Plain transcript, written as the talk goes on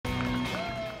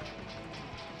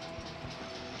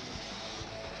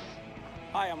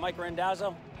Hi, I'm Mike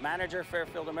Randazzo, manager,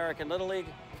 Fairfield American Little League,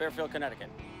 Fairfield, Connecticut.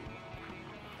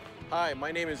 Hi,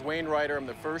 my name is Wayne Ryder. I'm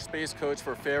the first base coach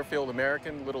for Fairfield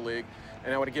American Little League,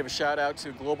 and I want to give a shout out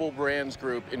to Global Brands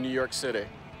Group in New York City.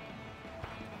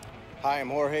 Hi, I'm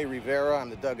Jorge Rivera.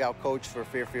 I'm the dugout coach for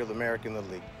Fairfield American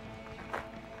Little League.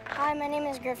 Hi, my name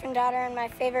is Griffin Daughter, and my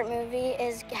favorite movie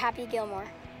is Happy Gilmore.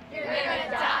 You're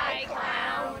gonna die,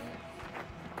 clown!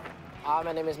 Hi,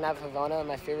 my name is Matt Favona, and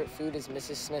my favorite food is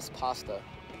Mrs. Smith's pasta.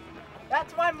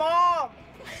 That's my mom!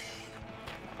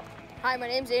 Hi, my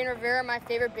name's Aiden Rivera. My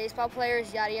favorite baseball player is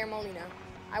Yadier Molina.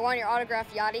 I want your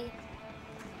autograph, Yadi.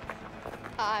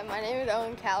 Hi, my name is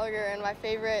Owen Gallagher, and my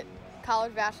favorite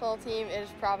college basketball team is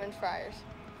Providence Friars.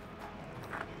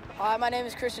 Hi, my name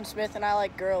is Christian Smith, and I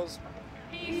like girls.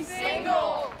 He's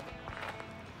single!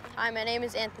 Hi, my name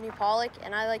is Anthony Pollock,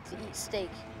 and I like to eat steak.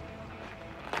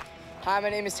 Hi, my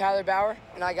name is Tyler Bauer,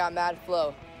 and I got mad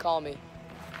flow. Call me.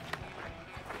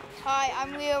 Hi,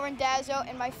 I'm Leo Randazzo,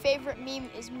 and my favorite meme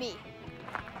is me.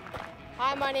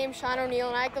 Hi, my name's Sean O'Neill,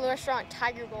 and I like the restaurant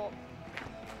Tiger Bowl.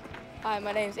 Hi,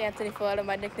 my name's Anthony Foletta.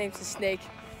 My nickname's the Snake.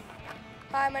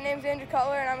 Hi, my name's Andrew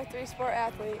Cutler, and I'm a three-sport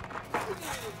athlete.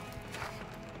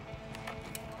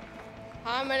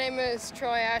 Hi, my name is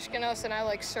Troy Ashkenos, and I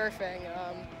like surfing,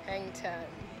 hang 10.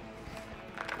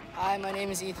 Hi, my name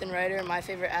is Ethan Ryder, and my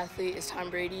favorite athlete is Tom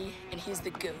Brady, and he's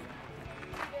the GOAT.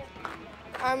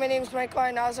 Hi, my name's Mike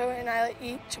Randazzo, and I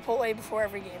eat Chipotle before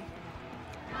every game.